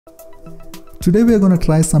Today we are going to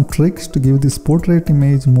try some tricks to give this portrait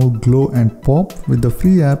image more glow and pop with the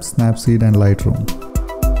free app SNAPSEED and LIGHTROOM.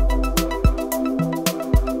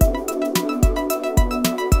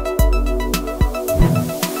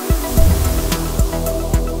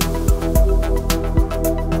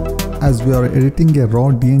 As we are editing a raw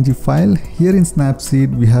DNG file, here in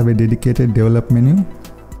SNAPSEED we have a dedicated develop menu.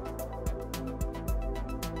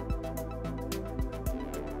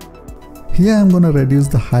 Here I am going to reduce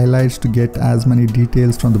the highlights to get as many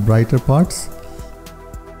details from the brighter parts.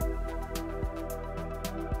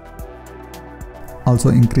 Also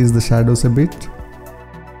increase the shadows a bit.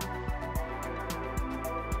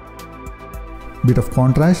 Bit of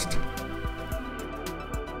contrast.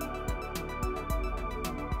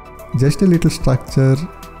 Just a little structure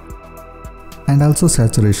and also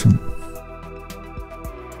saturation.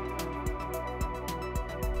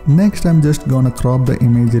 Next, I'm just gonna crop the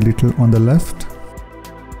image a little on the left.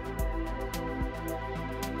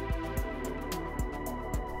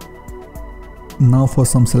 Now for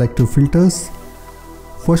some selective filters.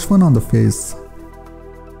 First one on the face.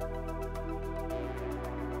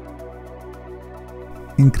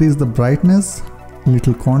 Increase the brightness,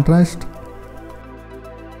 little contrast.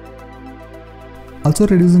 Also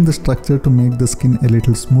reducing the structure to make the skin a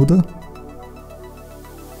little smoother.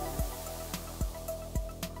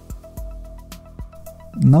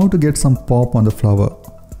 Now to get some pop on the flower,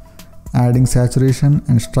 adding saturation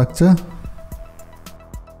and structure.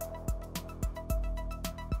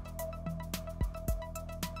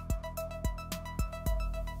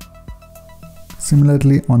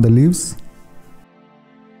 Similarly on the leaves.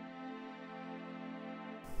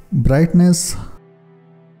 Brightness,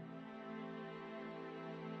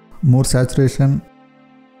 more saturation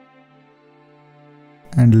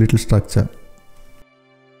and little structure.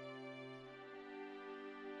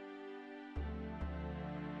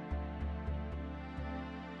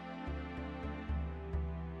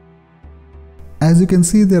 As you can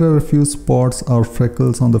see, there are a few spots or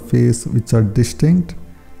freckles on the face which are distinct.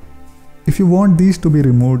 If you want these to be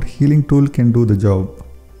removed, healing tool can do the job.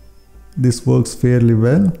 This works fairly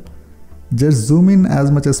well. Just zoom in as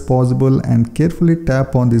much as possible and carefully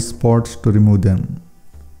tap on these spots to remove them.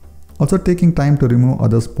 Also taking time to remove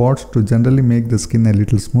other spots to generally make the skin a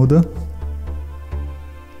little smoother.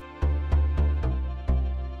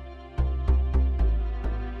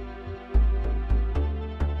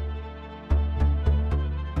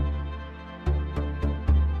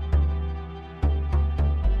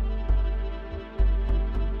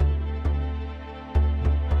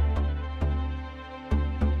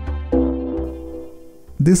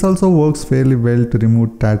 This also works fairly well to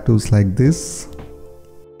remove tattoos like this.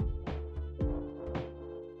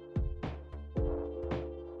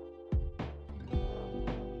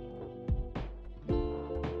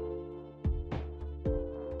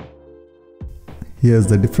 Here's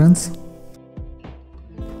the difference.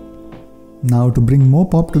 Now to bring more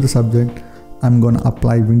pop to the subject, I'm gonna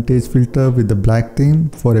apply vintage filter with the black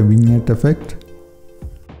theme for a vignette effect.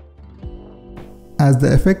 As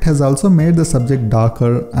the effect has also made the subject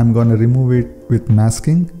darker, I'm gonna remove it with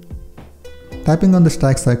masking. Tapping on the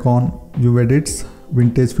stacks icon, NavEdits,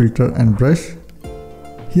 vintage filter and brush.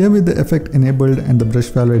 Here with the effect enabled and the brush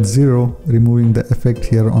value at 0, removing the effect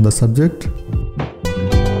here on the subject.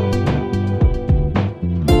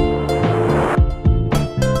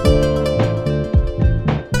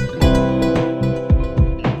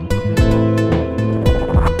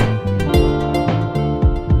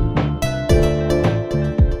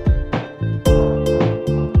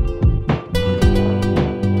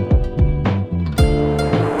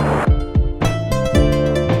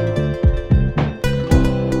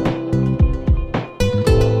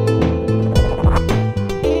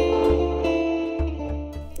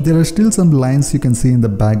 There are still some lines you can see in the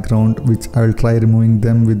background, which I will try removing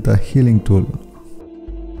them with the healing tool.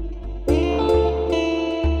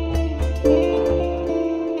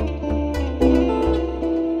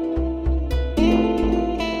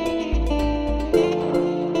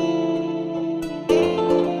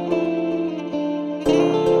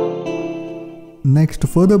 Next, to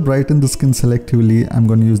further brighten the skin selectively, I'm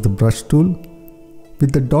going to use the brush tool.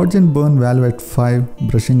 With the dodge and burn value at 5,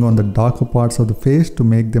 brushing on the darker parts of the face to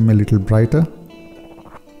make them a little brighter.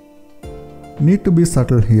 Need to be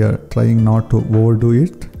subtle here, trying not to overdo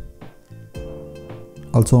it.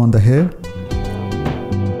 Also on the hair.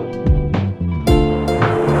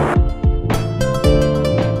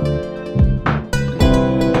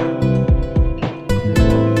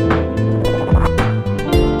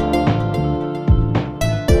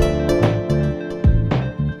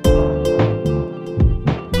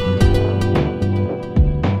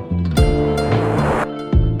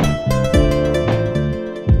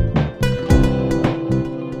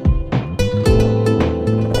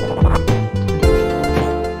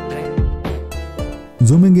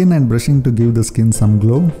 Zooming in and brushing to give the skin some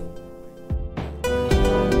glow.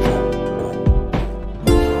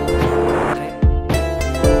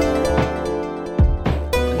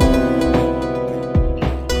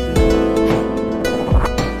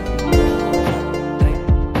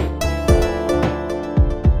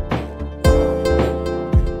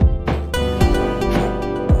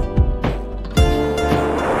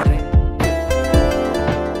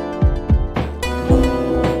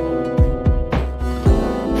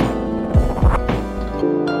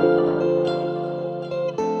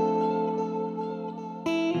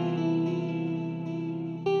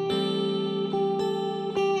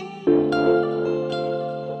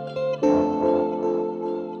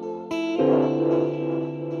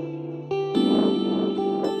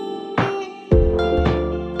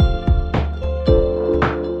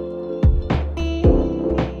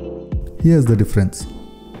 Here's the difference.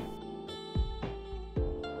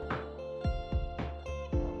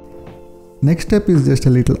 Next step is just a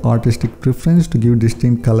little artistic preference to give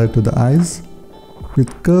distinct color to the eyes,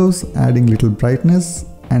 with curves adding little brightness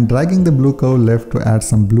and dragging the blue curve left to add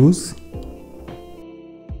some blues.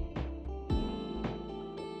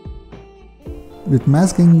 With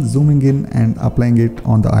masking, zooming in and applying it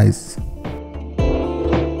on the eyes.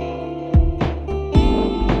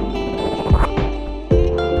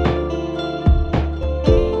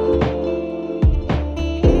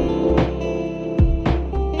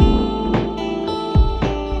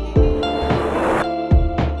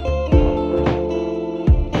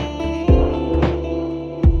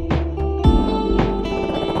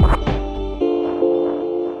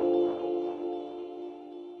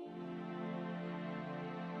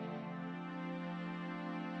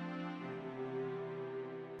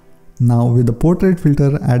 Now with the portrait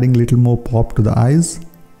filter adding little more pop to the eyes,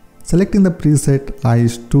 selecting the preset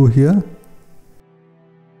Eyes 2 here.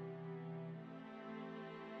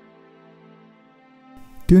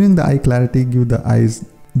 Tuning the eye clarity, give the eyes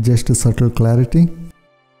just a subtle clarity.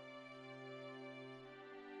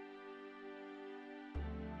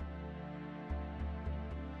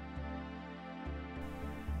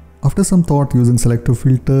 After some thought, using selective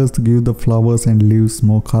filters to give the flowers and leaves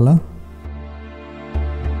more color.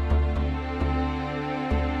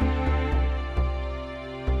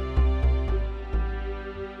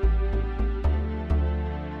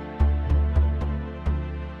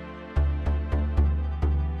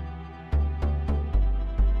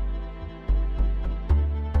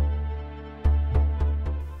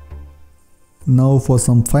 Now for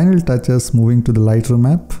some final touches, moving to the Lightroom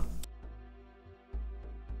app.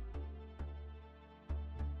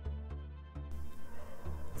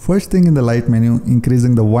 First thing in the light menu,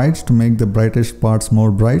 increasing the whites to make the brightest parts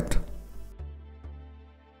more bright.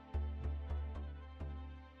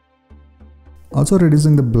 Also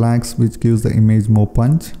reducing the blacks, which gives the image more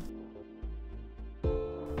punch.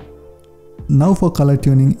 Now for color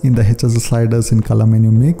tuning in the HSS sliders in color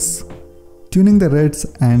menu mix. Tuning the reds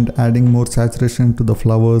and adding more saturation to the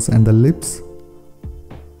flowers and the lips.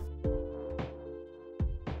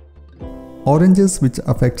 Oranges, which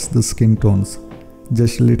affects the skin tones.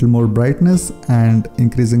 Just a little more brightness and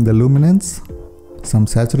increasing the luminance. Some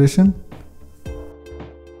saturation.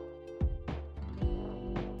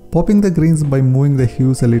 Popping the greens by moving the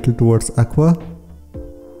hues a little towards aqua.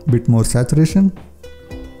 Bit more saturation.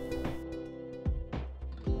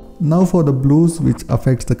 Now for the blues, which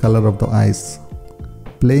affects the color of the eyes.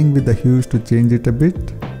 Playing with the hues to change it a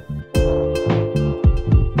bit.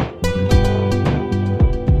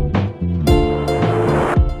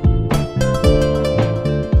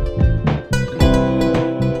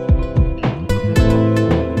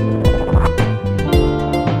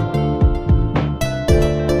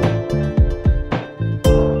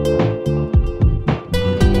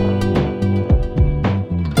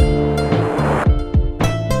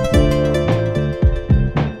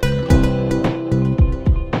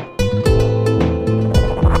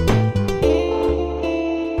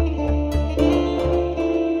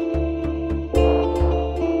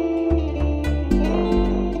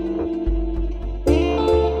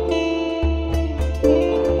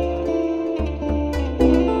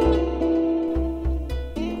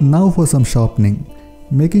 Now for some sharpening,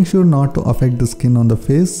 making sure not to affect the skin on the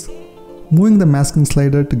face, moving the masking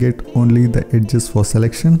slider to get only the edges for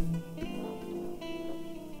selection.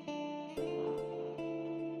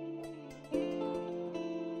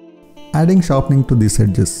 Adding sharpening to these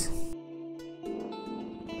edges.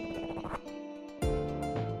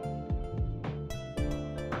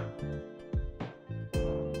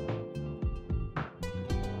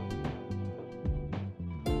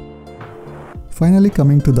 Finally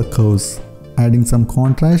coming to the curves, adding some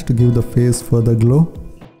contrast to give the face further glow.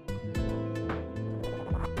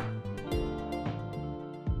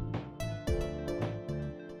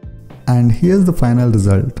 And here's the final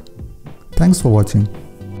result. Thanks for watching.